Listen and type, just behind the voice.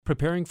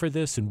Preparing for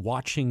this and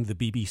watching the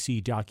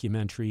BBC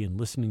documentary and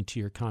listening to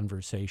your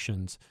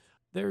conversations,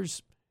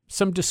 there's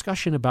some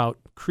discussion about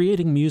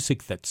creating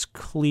music that's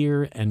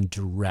clear and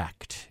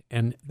direct.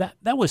 And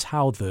that was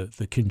how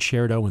the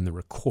concerto and the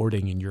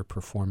recording in your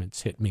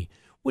performance hit me.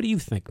 What do you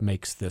think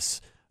makes this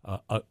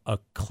a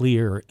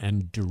clear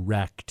and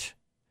direct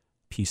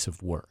piece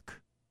of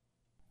work?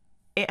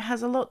 It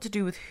has a lot to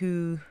do with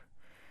who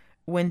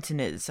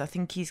Wynton is. I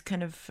think he's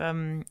kind of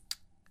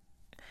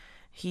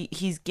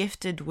he's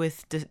gifted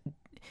with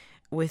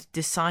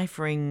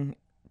deciphering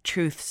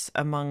truths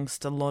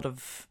amongst a lot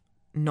of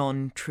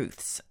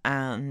non-truths,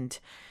 and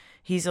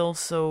he's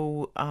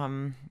also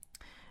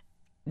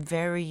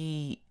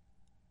very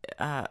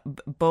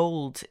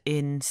bold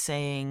in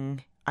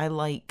saying, I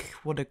like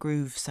what a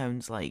groove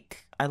sounds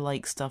like. I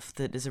like stuff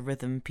that is a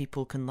rhythm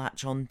people can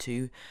latch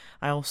onto.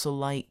 I also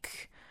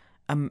like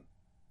a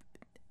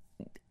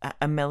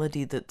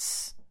melody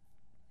that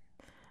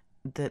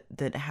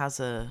has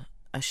a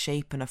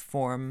shape and a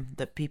form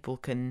that people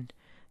can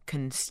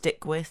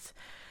stick with.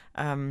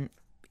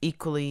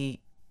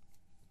 Equally,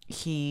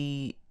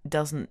 he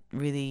doesn't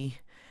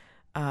really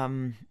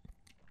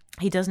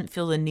he doesn't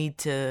feel the need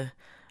to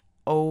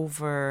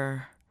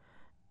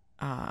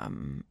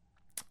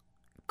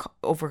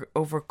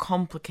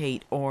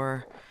overcomplicate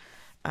or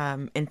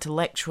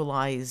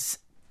intellectualize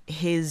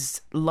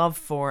his love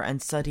for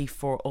and study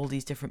for all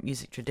these different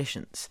music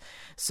traditions.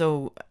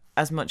 So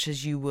as much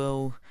as you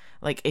will,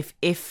 like,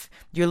 if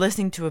you're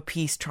listening to a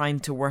piece trying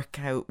to work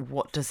out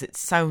what does it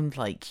sound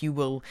like, you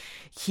will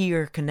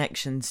hear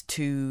connections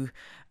to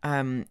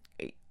a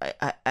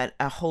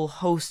whole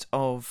host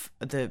of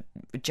the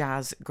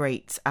jazz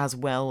greats, as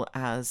well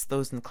as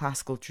those in the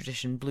classical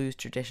tradition, blues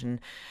tradition,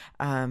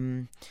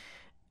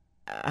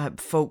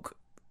 folk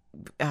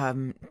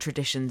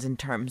traditions in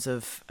terms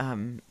of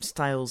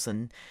styles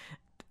and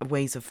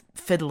ways of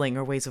fiddling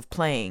or ways of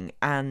playing.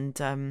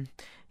 And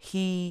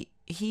he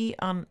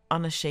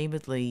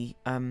unashamedly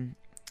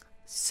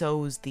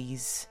sews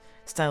these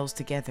styles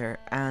together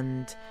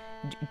and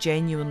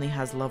genuinely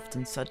has loved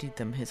and studied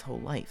them his whole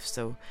life.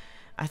 So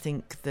I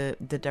think the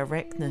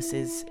directness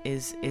is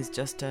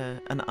just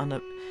an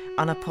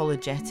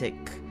unapologetic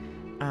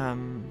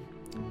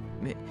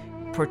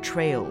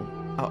portrayal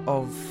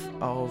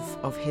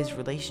of his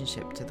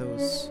relationship to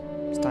those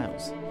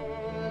styles.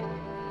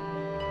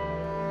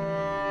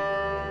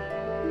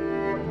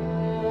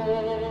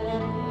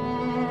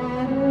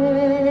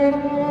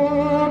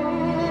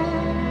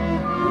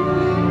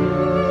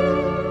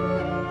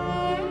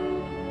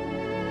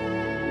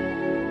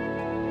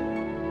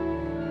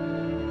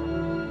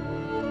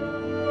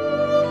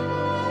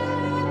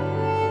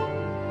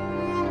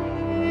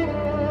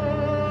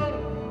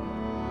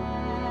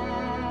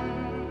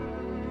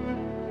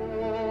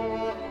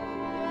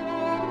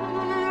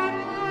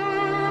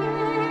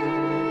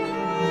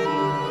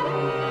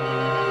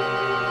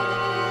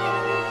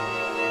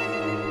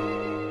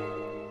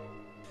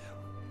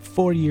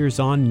 "4 years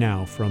on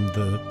now from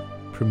the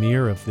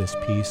premiere of this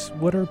piece,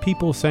 what are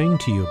people saying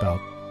to you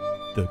about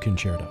the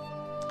concerto?"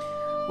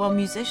 Well,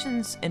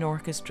 musicians in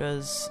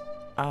orchestras,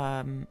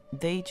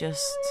 they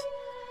just,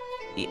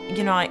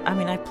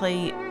 I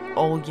play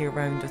all year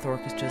round with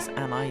orchestras,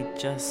 and I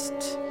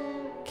just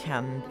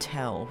can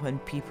tell when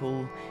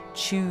people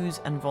choose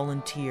and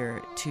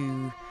volunteer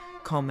to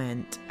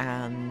comment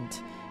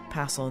and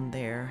pass on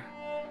their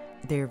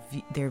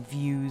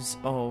views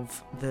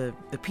of the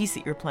piece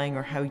that you're playing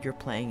or how you're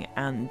playing.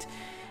 And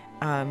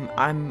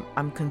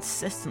I'm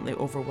consistently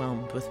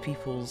overwhelmed with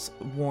people's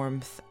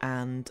warmth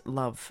and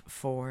love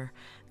for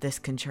this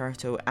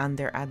concerto and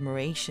their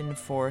admiration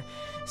for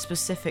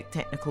specific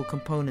technical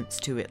components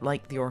to it,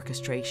 like the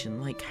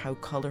orchestration, like how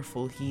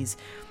colourful he's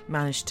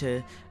managed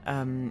to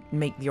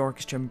make the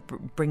orchestra and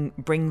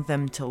bring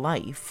them to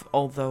life,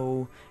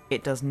 although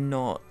it does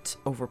not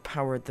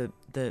overpower the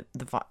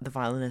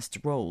violinist's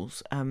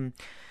roles.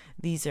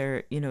 These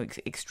are,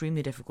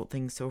 extremely difficult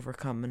things to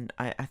overcome, and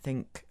I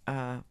think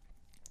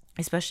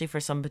especially for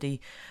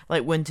somebody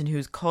like Wynton,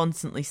 who's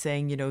constantly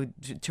saying,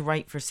 to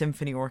write for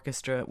symphony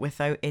orchestra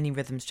without any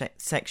rhythm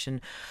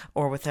section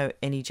or without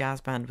any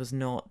jazz band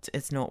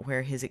it's not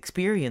where his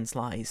experience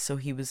lies. So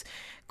he was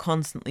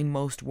constantly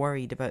most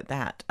worried about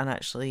that, and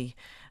actually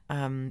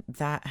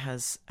that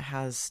has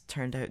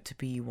turned out to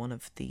be one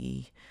of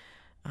the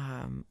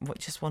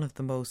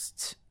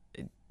most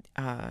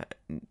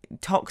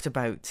talked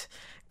about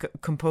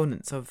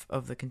components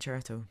of the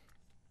concerto.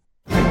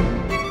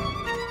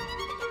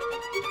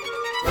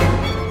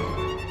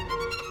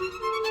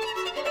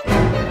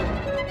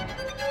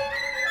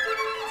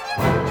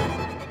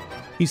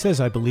 He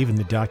says, I believe in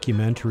the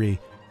documentary,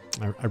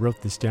 I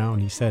wrote this down,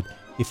 he said,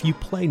 if you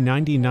play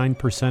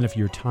 99% of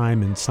your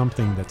time in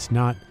something that's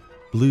not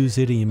blues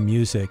idiom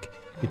music,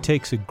 it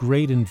takes a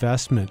great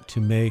investment to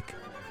make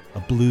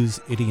a blues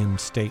idiom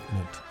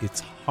statement.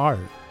 It's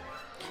hard.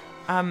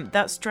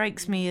 That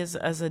strikes me as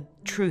a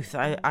truth.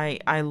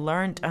 I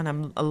learned, and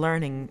I'm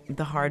learning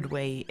the hard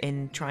way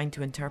in trying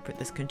to interpret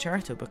this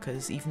concerto,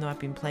 because even though I've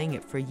been playing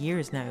it for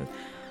years now,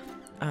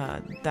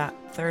 that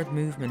third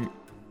movement,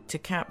 to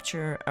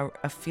capture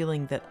a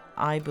feeling that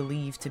I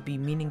believe to be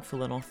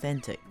meaningful and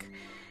authentic,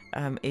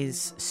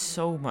 is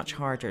so much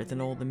harder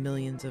than all the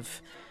millions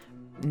of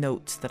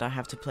notes that I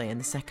have to play in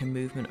the second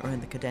movement or in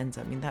the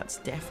cadenza. I mean, that's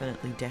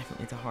definitely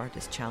the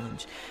hardest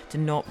challenge, to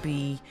not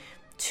be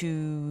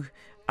too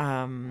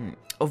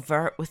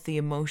overt with the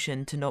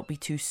emotion, to not be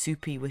too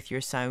soupy with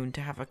your sound,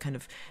 to have a kind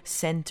of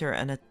center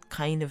and a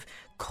kind of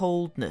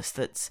coldness.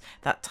 That's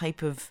that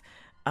type of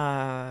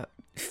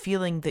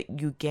feeling that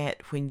you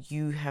get when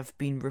you have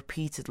been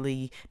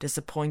repeatedly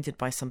disappointed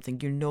by something.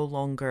 You're no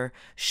longer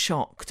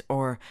shocked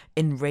or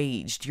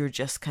enraged. You're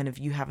just kind of,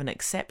 you have an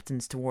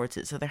acceptance towards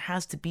it. So there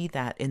has to be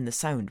that in the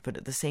sound, but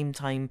at the same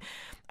time,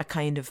 a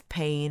kind of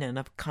pain and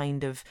a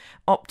kind of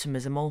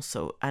optimism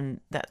also.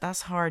 And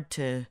that's hard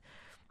to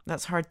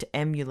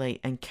emulate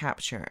and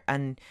capture.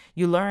 And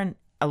you learn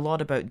a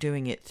lot about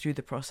doing it through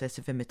the process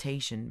of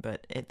imitation,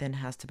 but it then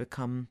has to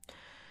become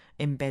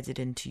embedded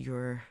into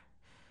your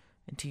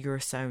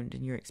sound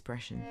and your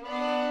expression.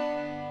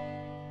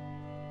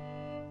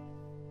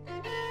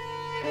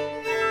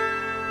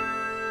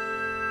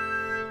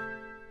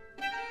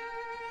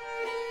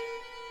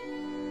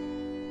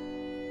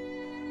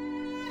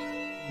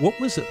 What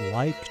was it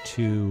like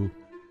to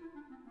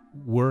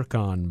work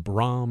on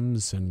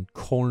Brahms and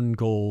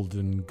Korngold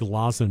and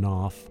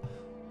Glazunov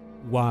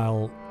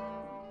while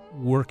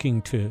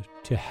working to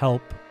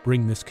help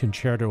bring this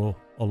concerto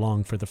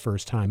along for the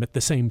first time at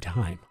the same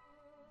time?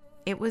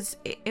 It was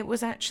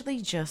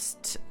actually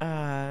just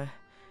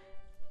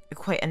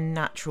quite a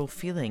natural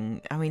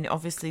feeling. I mean,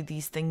 obviously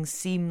these things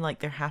seem like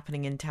they're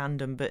happening in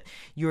tandem, but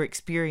your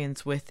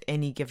experience with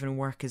any given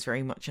work is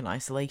very much in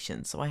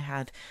isolation. So I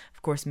had,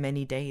 of course,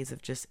 many days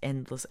of just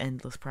endless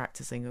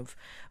practicing of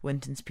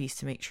Wynton's piece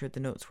to make sure the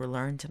notes were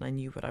learned and I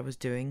knew what I was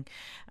doing.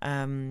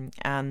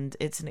 And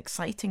it's an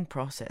exciting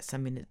process. I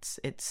mean,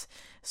 it's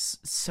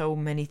so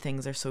many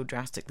things are so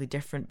drastically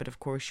different, but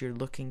of course you're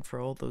looking for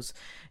all those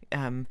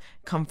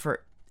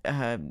comfort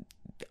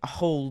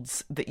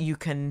holds that you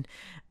can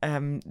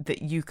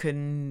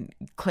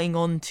cling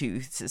on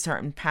to,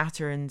 certain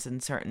patterns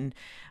and certain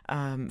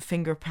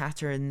finger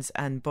patterns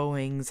and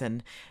bowings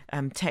and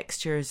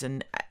textures,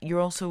 and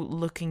you're also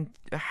looking,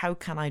 how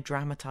can I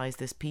dramatize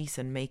this piece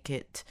and make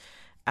it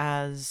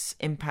as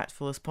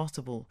impactful as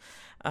possible.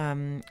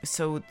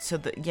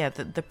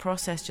 The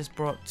process just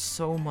brought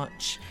so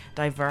much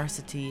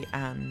diversity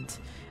and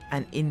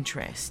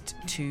interest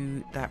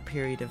to that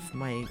period of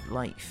my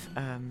life,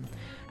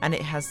 and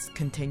it has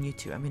continued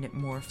to. I mean, it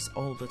morphs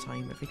all the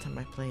time. Every time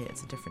I play it,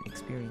 it's a different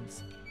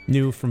experience.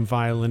 New from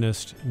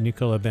violinist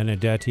Nicola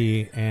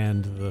Benedetti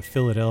and the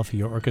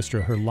Philadelphia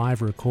Orchestra, her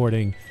live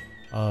recording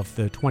of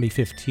the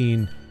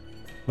 2015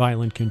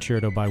 Violin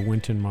Concerto by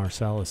Wynton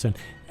Marsalis. And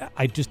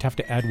I just have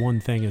to add one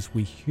thing as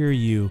we hear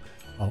you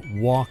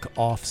walk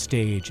off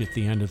stage at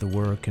the end of the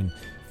work and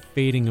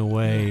fading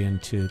away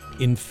into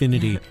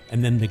infinity,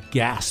 and then the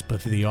gasp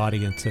of the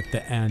audience at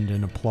the end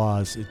and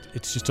applause.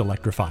 It's just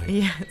electrifying.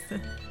 Yes.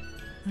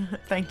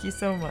 Thank you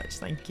so much.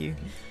 Thank you.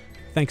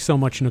 Thanks so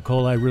much,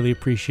 Nicola. I really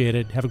appreciate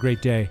it. Have a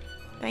great day.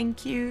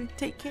 Thank you.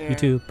 Take care. You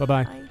too.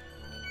 Bye-bye. Bye.